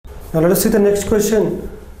Now let us see the next question.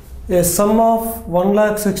 A sum of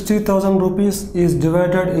 1,60,000 rupees is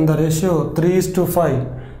divided in the ratio 3:5.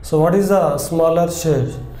 So what is the smaller share?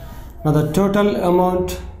 Now the total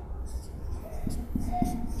amount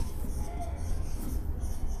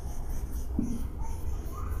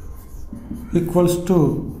equals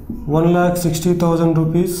to 1,60,000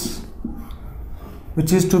 rupees,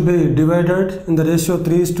 which is to be divided in the ratio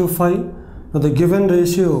 3:5. Now the given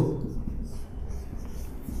ratio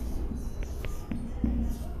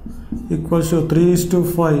equals to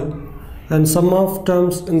 3:5 and sum of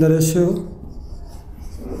terms in the ratio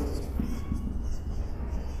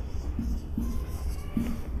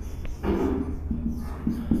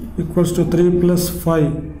equals to 3 plus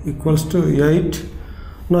 5 equals to 8.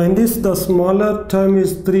 Now in this the smaller term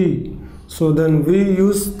is 3, so then we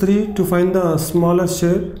use 3 to find the smaller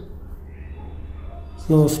share.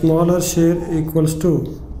 Now smaller share equals to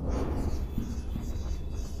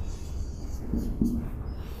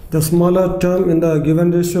the smaller term in the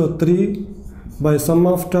given ratio 3 by sum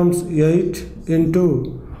of terms 8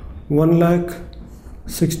 into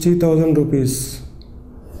 1,60,000 rupees.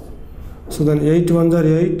 So then 8 ones are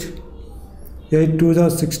 8, 8 twos are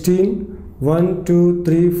 16, 1 2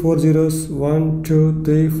 3 4 zeros, 1 2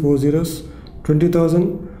 3 4 zeros,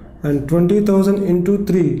 20,000 and 20,000 into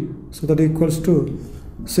 3, so that equals to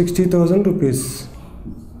 60,000 rupees.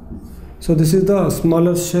 So this is the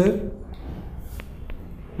smaller share.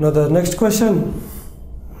 Now the next question.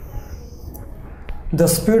 The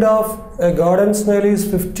speed of a garden snail is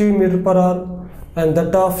 50 meters per hour and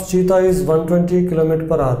that of cheetah is 120 km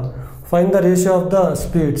per hour. Find the ratio of the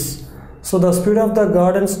speeds. So the speed of the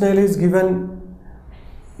garden snail is given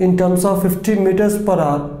in terms of 50 meters per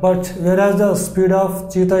hour, but whereas the speed of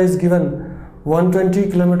cheetah is given 120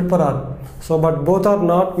 km per hour. So but both are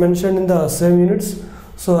not mentioned in the same units.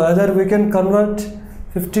 So either we can convert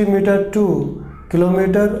 50 meter to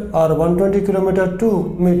kilometer or 120 kilometer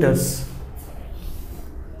to meters.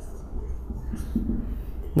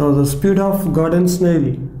 Now the speed of garden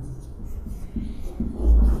snail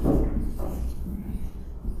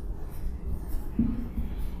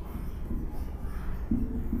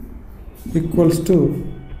equals to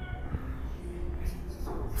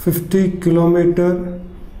 50 kilometer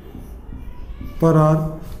per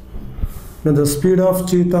hour. Now the speed of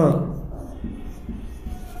cheetah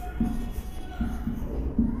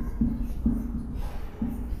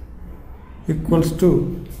equals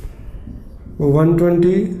to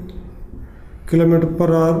 120 kilometer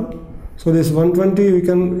per hour. So this 120 we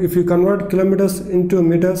can, if we convert kilometers into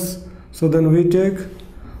meters, so then we take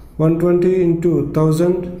 120 into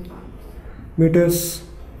 1000 meters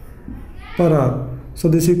per hour. So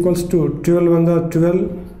this equals to 12 ones are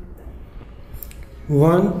 12,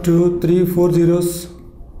 1 2 3 4 zeros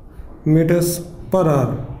meters per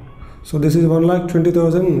hour. So this is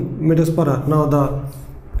 1,20,000 meters per hour. Now the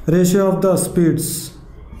ratio of the speeds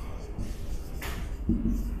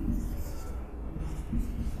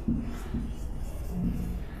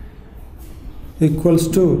equals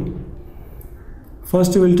to,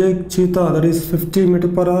 first we will take cheetah, that is 50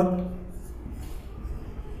 meters per hour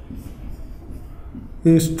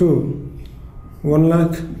is to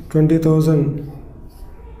 1,20,000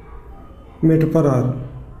 meters per hour.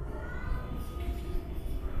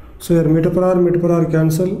 So here meter per hour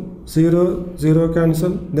cancel, 0 0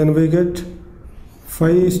 cancel, then we get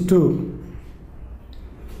 5 is to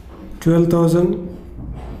 12,000.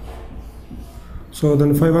 So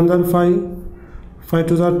then 5 ones are 5, 5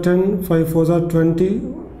 twos are 10, 5 fours are 20,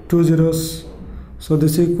 2 zeros. So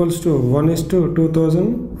this equals to 1 is to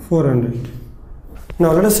 2,400.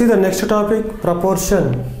 Now let us see the next topic,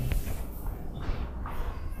 proportion.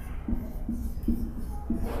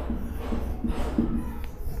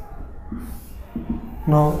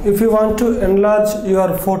 Now if you want to enlarge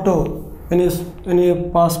your photo, any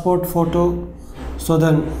passport photo, so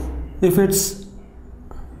then if its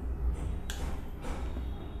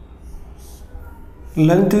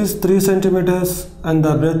length is 3 centimeters and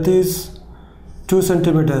the breadth is 2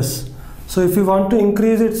 centimeters, so if you want to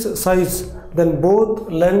increase its size, then both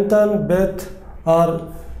length and breadth are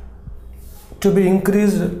to be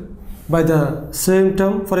increased by the same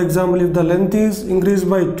term. For example, if the length is increased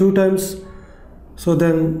by 2 times, so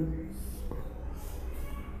then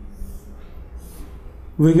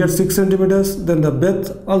we get 6 centimeters, then the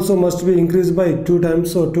breadth also must be increased by 2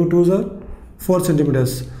 times, so 2 twos are 4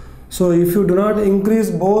 centimeters. So if you do not increase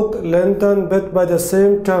both length and breadth by the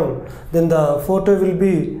same term, then the photo will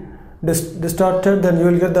be distorted, then you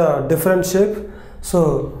will get the different shape.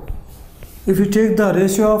 So if you take the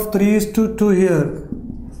ratio of 3:2 here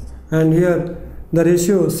and here the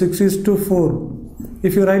ratio 6:4,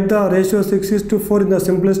 if you write the ratio 6:4 in the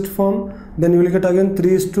simplest form, then you will get again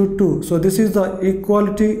 3:2. So this is the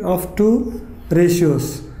equality of two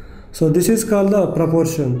ratios. So this is called the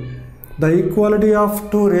proportion. The equality of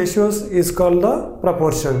two ratios is called the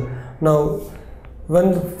proportion. Now,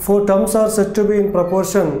 when four terms are said to be in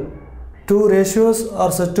proportion, two ratios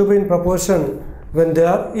are said to be in proportion when they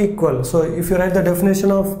are equal. So if you write the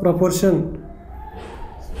definition of proportion,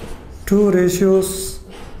 two ratios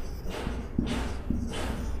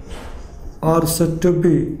are said to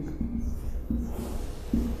be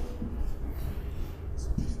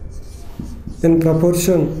in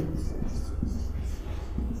proportion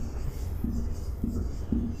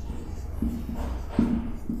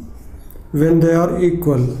when they are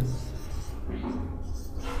equal.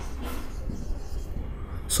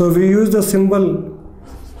 So we use the symbol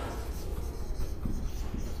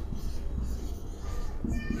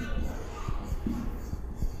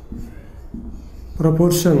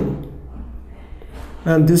proportion,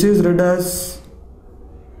 and this is read as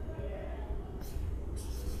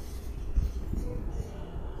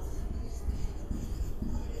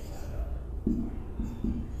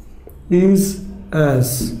is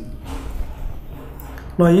as.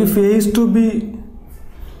 Now if A is to be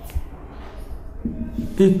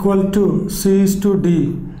equal to C is to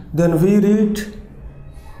D, then we read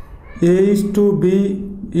A is to B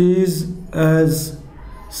is as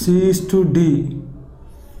C is to D,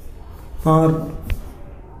 or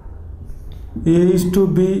A is to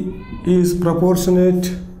B is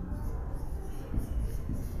proportionate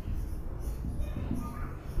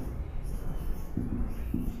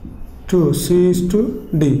to C is to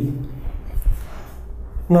D.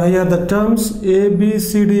 Now here the terms A, B,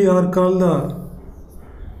 C, D are called the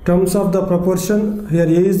terms of the proportion. Here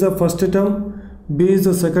A is the first term, B is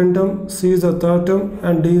the second term, C is the third term,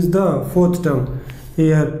 and D is the fourth term.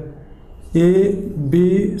 Here A,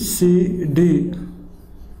 B, C, D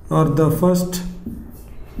are the first,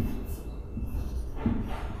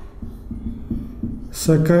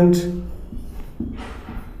 second,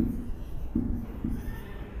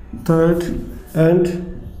 third, and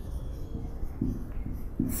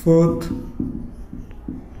fourth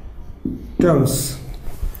terms.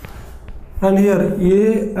 And here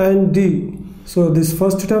A and D, so this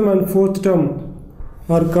first term and fourth term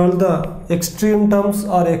are called the extreme terms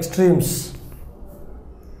or extremes.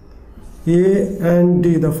 A and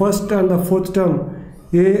D, the first and the fourth term,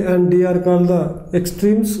 A and D are called the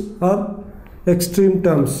extremes or extreme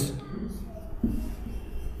terms.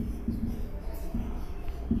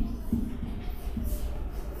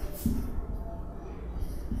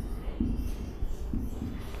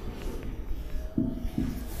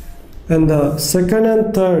 And the second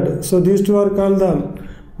and third, so these two are called the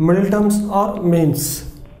middle terms or means,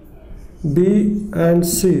 B and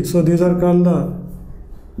C. So these are called the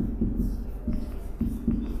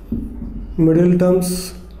middle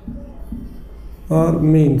terms or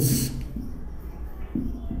means.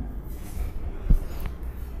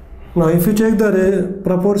 Now if you check the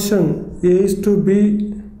proportion, A is to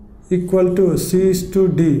B equal to C is to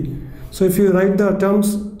D. So if you write the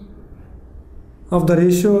terms of the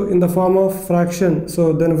ratio in the form of fraction,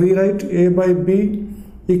 so then we write A by B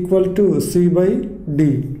equal to C by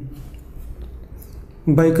D.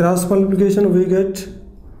 By cross multiplication we get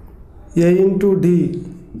A into D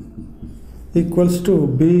equals to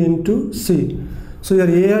B into C. So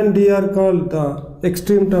here A and D are called the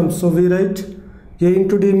extreme terms, so we write A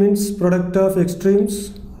into D means product of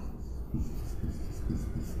extremes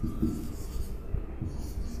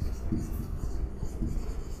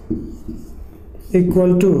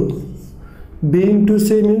equal to B into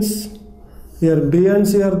C means here B and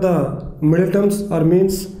C are the middle terms or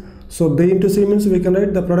means, so B into C means we can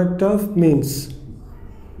write the product of means.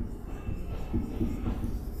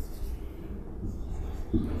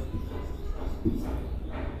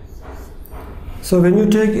 So when you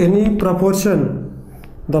take any proportion,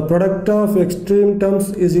 the product of extreme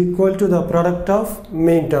terms is equal to the product of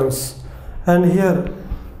mean terms, and here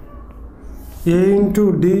A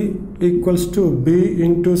into D equals to B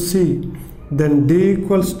into C, then D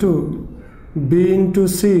equals to B into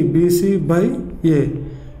C, BC by A.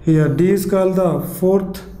 Here D is called the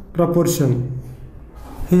fourth proportion.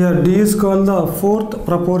 Here D is called the fourth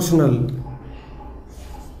proportional.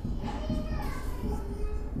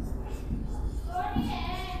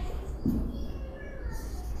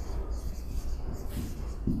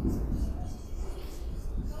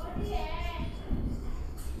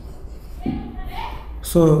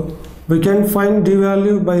 So we can find D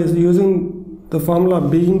value by using the formula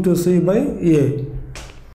B into C by A.